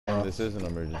And this is an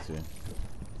emergency.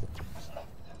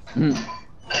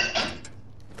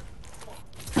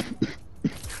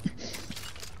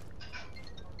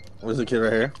 Where's the kid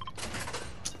right here?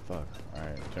 Fuck.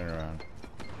 Alright, turn around.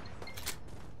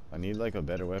 I need like a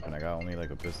better weapon. I got only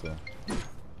like a pistol.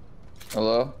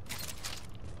 Hello?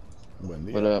 Buen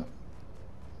dia. What up?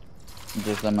 I'm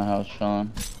just at my house,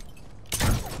 Sean.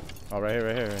 Oh, right here,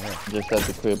 right here, right here. Just at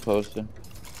the crib poster.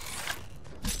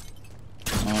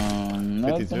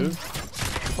 Nothing.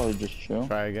 52? Probably just chill.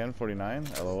 Try again, 49.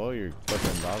 LOL, you're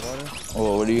fucking dog water.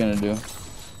 Oh, what are you gonna do?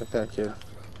 Get that kid.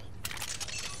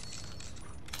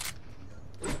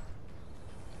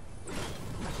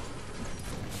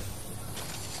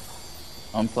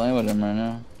 I'm playing with him right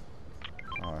now.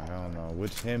 Oh, hell no.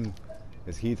 Which him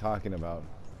is he talking about?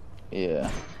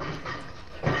 Yeah.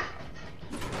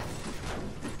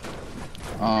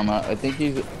 I think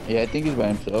he's by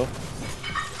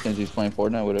himself since he's playing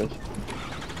Fortnite with us.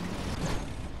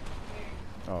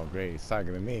 Oh, great. He's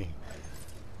talking to me.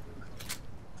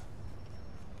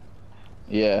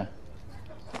 Yeah.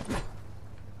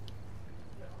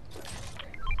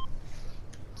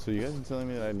 So you guys are telling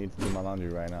me that I need to do my laundry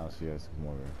right now so you guys can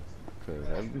come over? Cause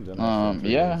I've been done that for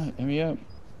 3 Yeah, days. hit me up.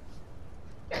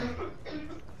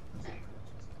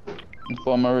 If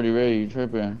I'm already ready, you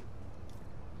tripping.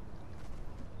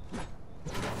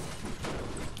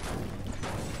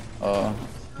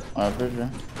 Alright, for sure.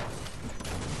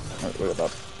 Alright, wait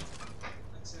up.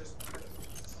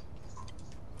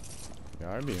 You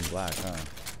are being black, huh?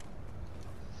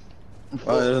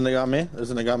 Oh, isn't they got me?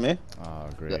 Isn't they got me? Oh,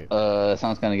 great. That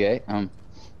sounds kind of gay.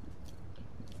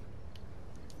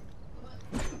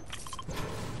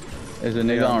 Is a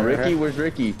nigga on Ricky? Where's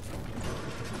Ricky?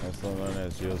 Also known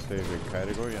as Gio's favorite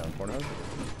category on Pornhub.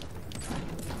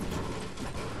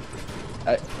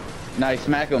 Nice,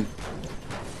 smack him.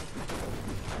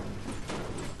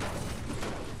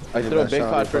 I threw a big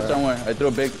pot for someone. I threw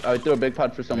a big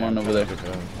pot for someone over there.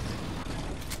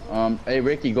 Hey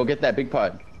Ricky, go get that big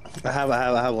pot. I have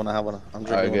one. I'm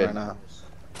drinking one right now.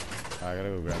 I gotta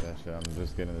go grab that shit. I'm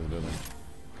just getting in this building.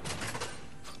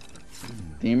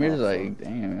 Deemer's like,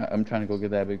 damn, I'm trying to go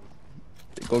get that big.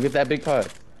 Go get that big pot.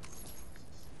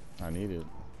 I need it.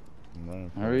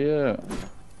 Hurry up.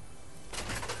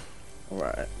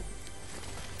 Alright.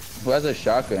 Who has a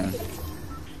shotgun?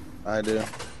 I do.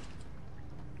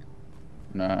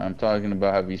 Nah, I'm talking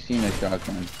about, have you seen a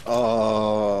shotgun?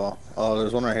 Oh,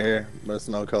 there's one right here, but it's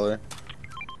no color.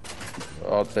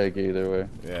 I'll take it either way.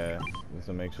 Yeah, just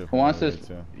to make sure. Who wants this?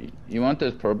 You want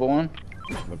this purple one?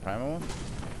 The primal one?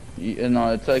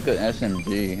 No, it's like an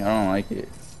SMG. I don't like it.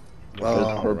 Oh,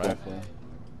 it's purple. Rifle.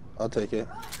 I'll take it.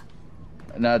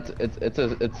 No,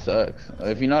 it sucks.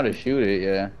 If you know how to shoot it,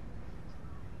 yeah.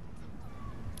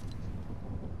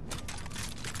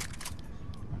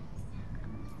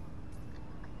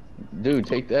 Dude,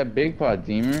 take that big pot,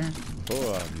 Deemer.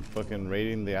 Oh, I'm fucking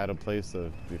raiding the out of place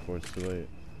stuff before it's too late.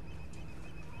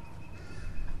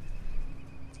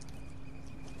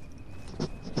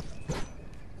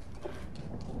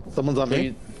 Someone's on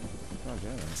me. Oh,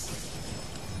 yeah.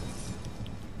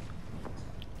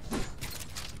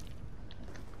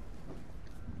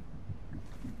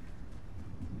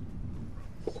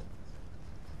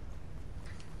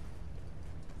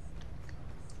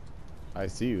 I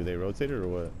see you. They rotated or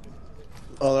what?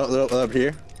 Oh, they're up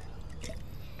here.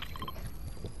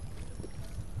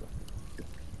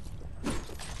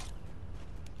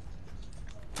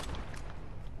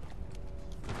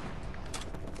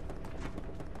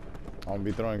 I'm gonna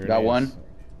be throwing grenades. Got one.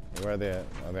 Where are they at?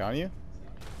 Are they on you?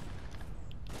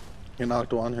 He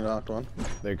knocked one.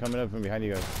 They're coming up from behind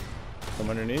you guys. From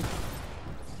underneath.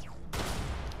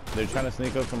 They're trying to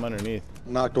sneak up from underneath.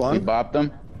 Knocked We one. bopped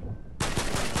them.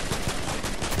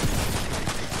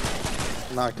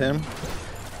 Knocked him.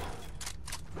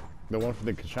 The one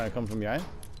that's trying to come from behind?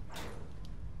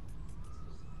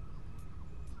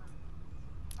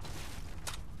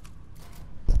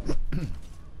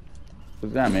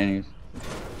 Who's got minis?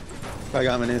 I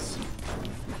got minis.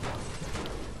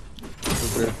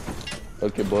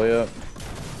 Hook your boy up.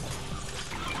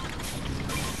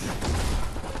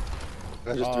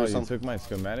 I just Oh, threw you some. took my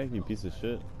schematic, you piece of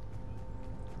shit.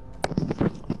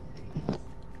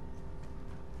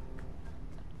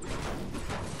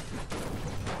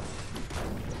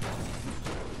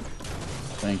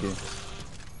 Thank you.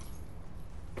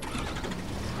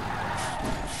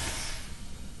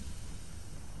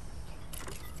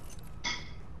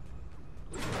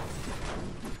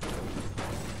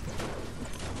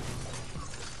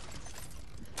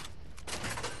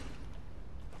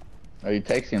 Are you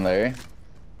texting Larry?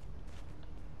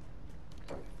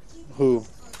 Who?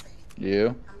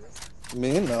 You?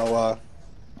 Me? No,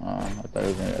 I thought he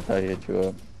was I thought he hit you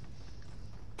up.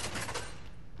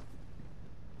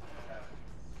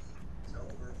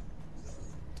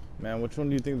 Man, which one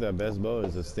do you think that best bow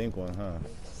is? A stink one, huh?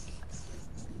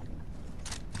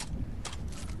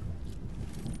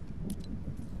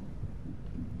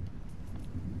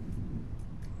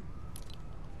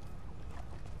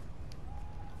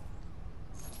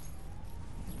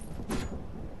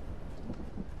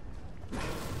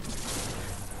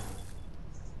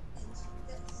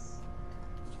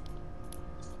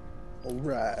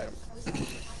 alright.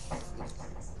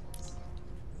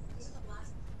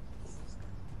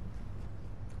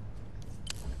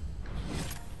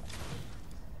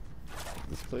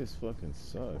 This place fucking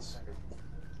sucks.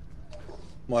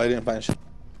 Well, I didn't find shit.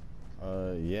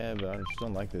 Yeah, but I just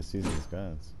don't like this season's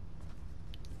guns.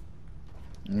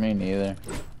 Me neither.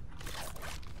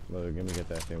 Look, let me get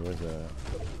that thing. Where's that?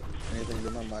 Anything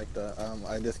to my mic that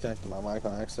I disconnected my mic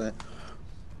on accident.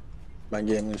 My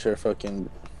gaming chair fucking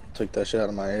took that shit out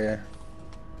of my ear.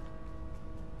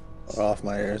 Or off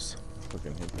my ears.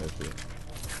 Fucking hit that shit.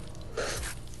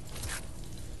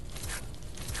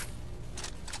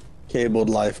 Cabled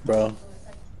life, bro. All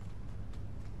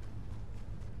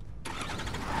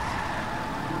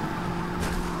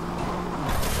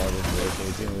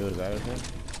this 18 wheelers out of it?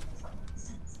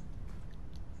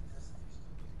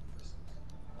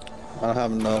 I don't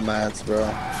have no mats, bro.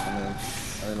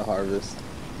 I'm in the harvest.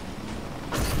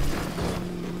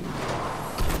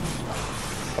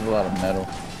 I have a lot of metal.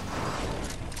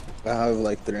 I have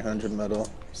like 300 metal.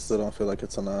 Still don't feel like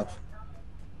it's enough.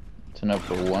 It's enough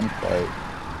for one fight.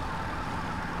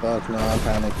 Fuck no, I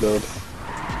panic build.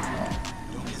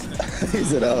 He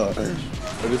said, oh.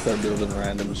 I just start building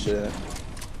random shit.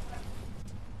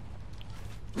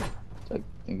 It's like,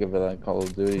 think of it like Call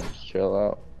of Duty, just chill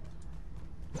out.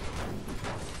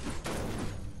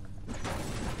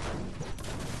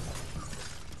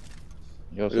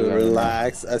 You also gotta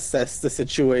Relax, assess the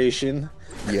situation.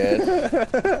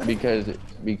 Yes, because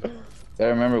I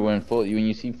remember when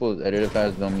you see fools edited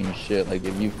fast don't mean shit. Like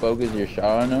if you focus your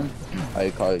shot on them, I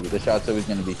call it the shot's always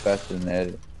gonna be faster than the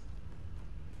edit.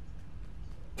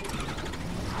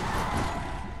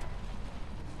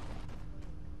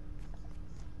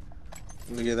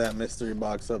 Look at that mystery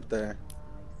box up there.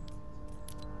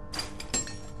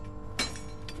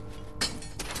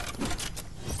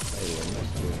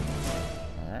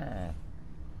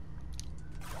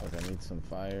 Fuck, I need some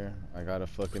fire. I gotta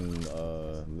fucking,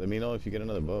 let me know if you get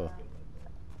another bow.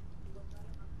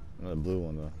 Another blue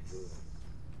one, though.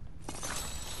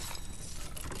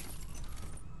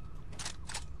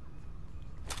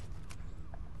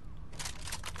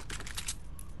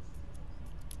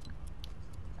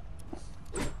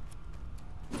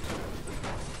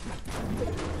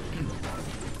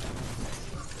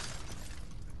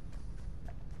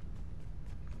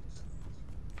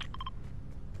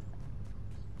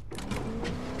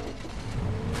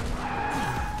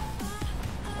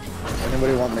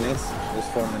 Anybody want minis? There's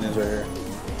 4 minis right here.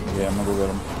 Yeah, I'm gonna go get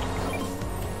them.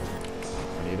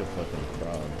 I need a fucking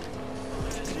frog.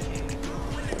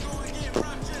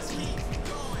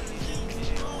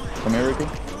 Come here, Ricky.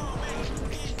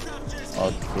 Oh,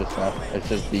 it's just not. It's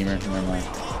just xDEMUR. Never mind.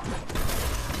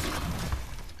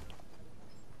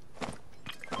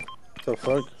 The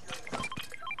fuck?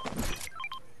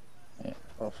 Yeah.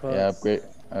 Oh, fuck. Yeah,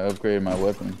 I upgraded my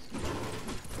weapons.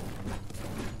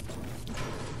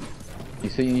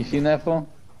 You seen that fool?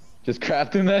 Just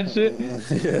crafting that shit?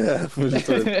 Yeah, we just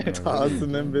started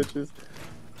tossing them bitches.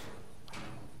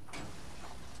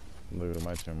 Look at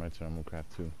my turn, I'm gonna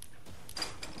craft too.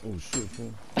 Oh shit,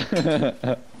 fool.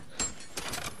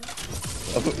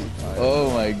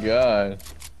 Oh my god.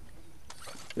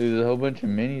 There's a whole bunch of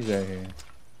minis right here.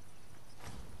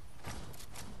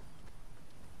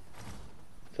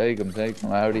 Take them.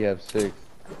 I already have 6.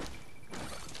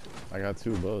 I got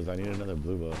 2 bows, I need another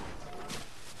blue bow.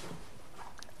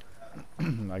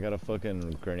 I got a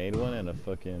fucking grenade one and a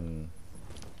fucking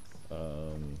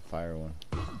fire one.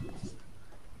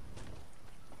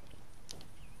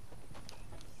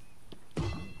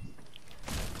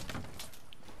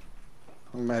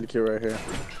 I'm mad kid right here.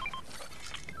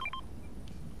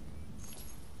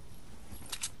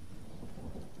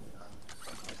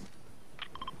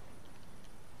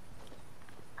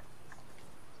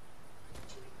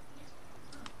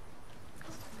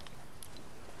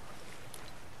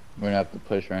 We're gonna have to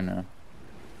push right now.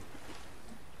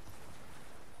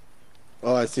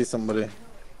 Oh, I see somebody.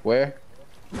 Where?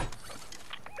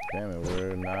 Damn it,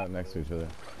 we're not next to each other.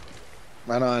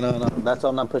 I know. That's why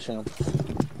I'm not pushing him.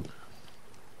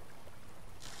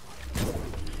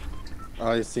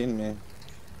 Oh, he's seen me.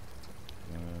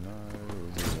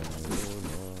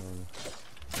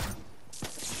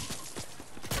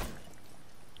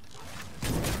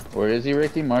 Where is he,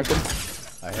 Ricky? Mark him.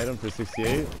 I hit him for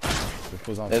 68. This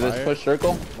was on Hey, fire. let's push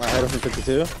circle. I had him for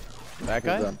 52. That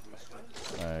guy? He's done.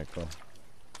 Alright, cool.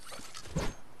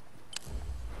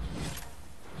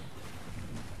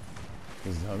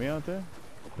 Is Homie out there?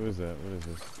 Who is that? What is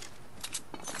this?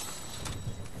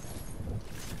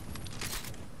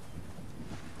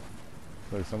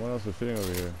 Look, someone else was shooting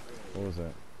over here. What was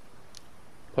that?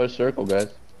 Push circle,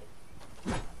 guys.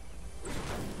 I am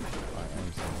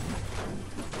sorry.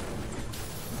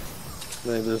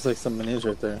 Like, there's like some minis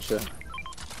right there and shit.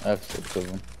 I have 6 of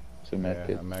them. 2 med Yeah,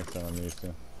 kits. I'm maxed out on these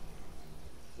too.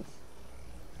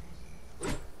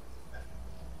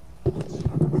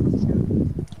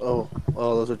 Oh,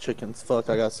 those are chickens. Fuck,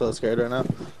 I got so scared right now.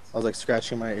 I was like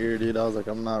scratching my ear, dude. I was like,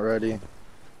 I'm not ready.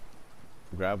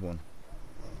 Grab one.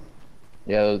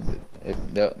 Yeah,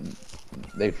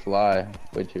 they fly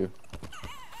with you.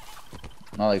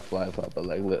 Not like fly, but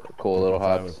like cool little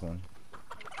Fly hops. with one.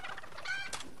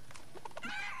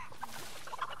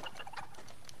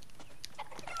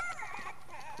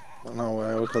 No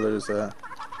way. What color is that?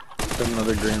 Got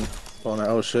another green.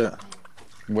 Oh shit.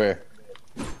 Where?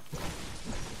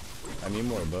 I need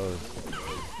more bows.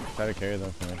 Try to carry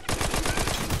them for me.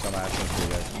 I'm asking for you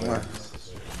guys.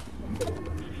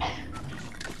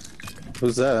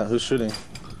 Who's that? Who's shooting?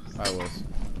 I was.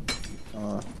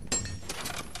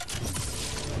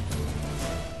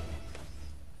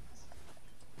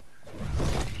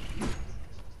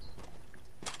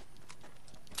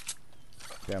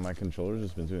 Yeah, my controller's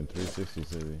just been doing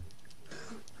 360s lately.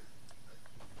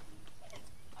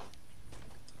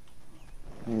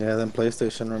 Yeah, then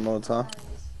PlayStation remotes, huh?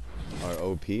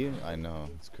 Or OP? I know,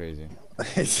 it's crazy.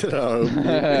 He said, oh.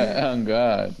 Oh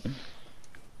god.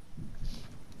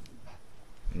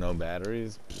 No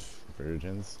batteries? Pfft,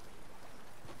 virgins.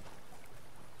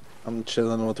 I'm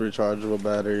chilling with rechargeable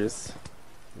batteries.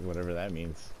 Whatever that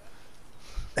means.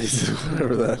 He said,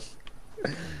 whatever that.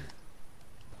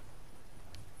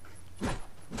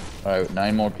 Alright,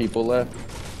 9 more people left.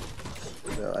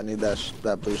 Yeah, I need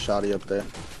that blue shotty up there.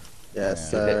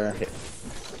 Yes, sir. Hit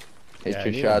Yeah, I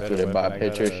your need a shots better with it, Bob. weapon. I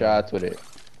Hit your gotta- shots with it.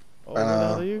 Oh, where the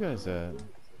hell are you guys at?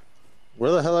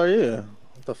 Where the hell are you?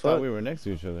 What the I thought fuck? we were next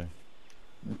to each other.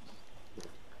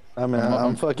 I mean,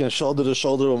 I'm fucking shoulder to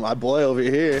shoulder with my boy over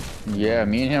here. Yeah,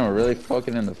 me and him are really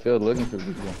fucking in the field looking for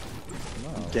people.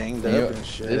 No. Ganged You- up and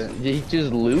shit. He's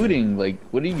just looting. Like,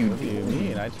 what are you What do you doing?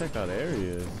 mean? I checked out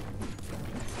areas.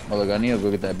 Oh look, I need to go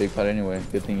get that big pot anyway.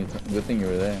 Good thing you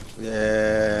were there.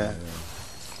 Yeah.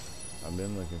 I've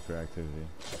been looking for activity.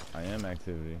 I am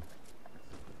activity.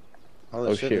 All Oh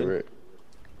that shit, dude Rick.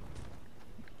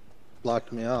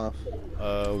 blocked me off.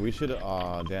 We should.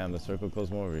 Aw, damn, the circle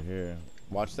closed more over here.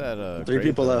 Watch that. Three crate,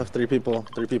 people though. left. 3 people.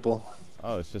 3 people.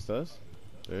 Oh, it's just us?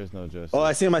 There is no just. Oh,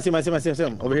 I see him. I see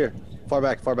him. Over here. Far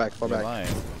back. You're back. lying.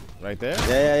 Right there?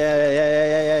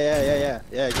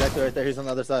 Yeah, exactly right there. He's on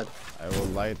the other side. I will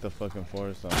light the fucking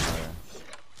forest on fire.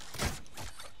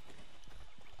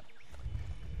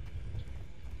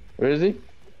 Where is he?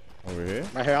 Over here?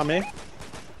 Right here on me.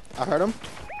 I heard him.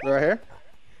 They're right here.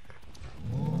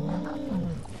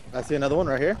 I see another one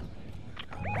right here.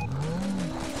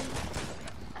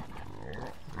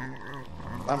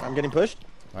 I'm getting pushed.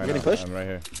 I'm getting pushed. I'm right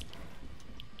here.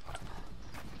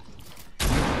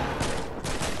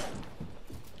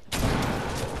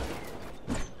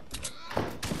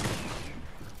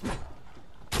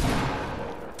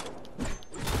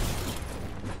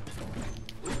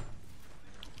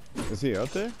 Is he up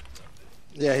there?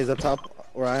 Yeah, he's up top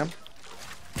where I am.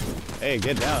 Hey,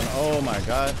 get down. Oh my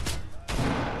god.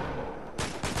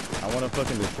 I want to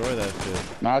fucking destroy that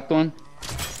shit. Knocked one.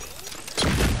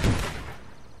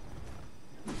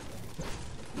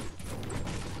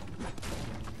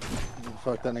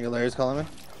 Fuck, that nigga Larry's calling me.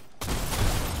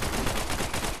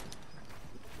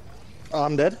 Oh,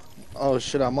 I'm dead. Oh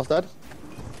shit, I almost died.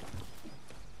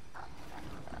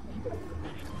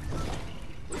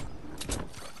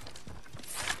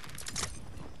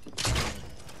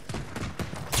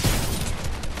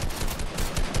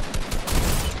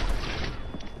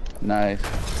 Nice.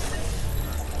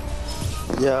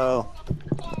 Yo.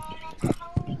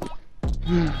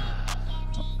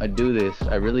 I do this.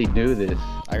 I really do this.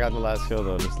 I got the last kill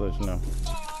though, just to let you know.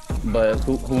 But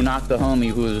who knocked the homie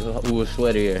who was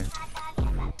sweatier?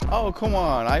 Oh, come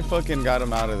on. I fucking got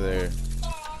him out of there.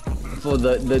 For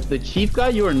the chief guy,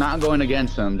 you were not going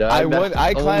against him, dog. I Oh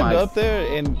climbed my- up there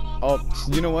and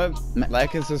you know what?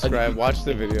 Like and subscribe. Watch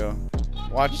the video.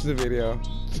 Watch the video.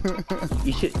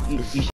 You should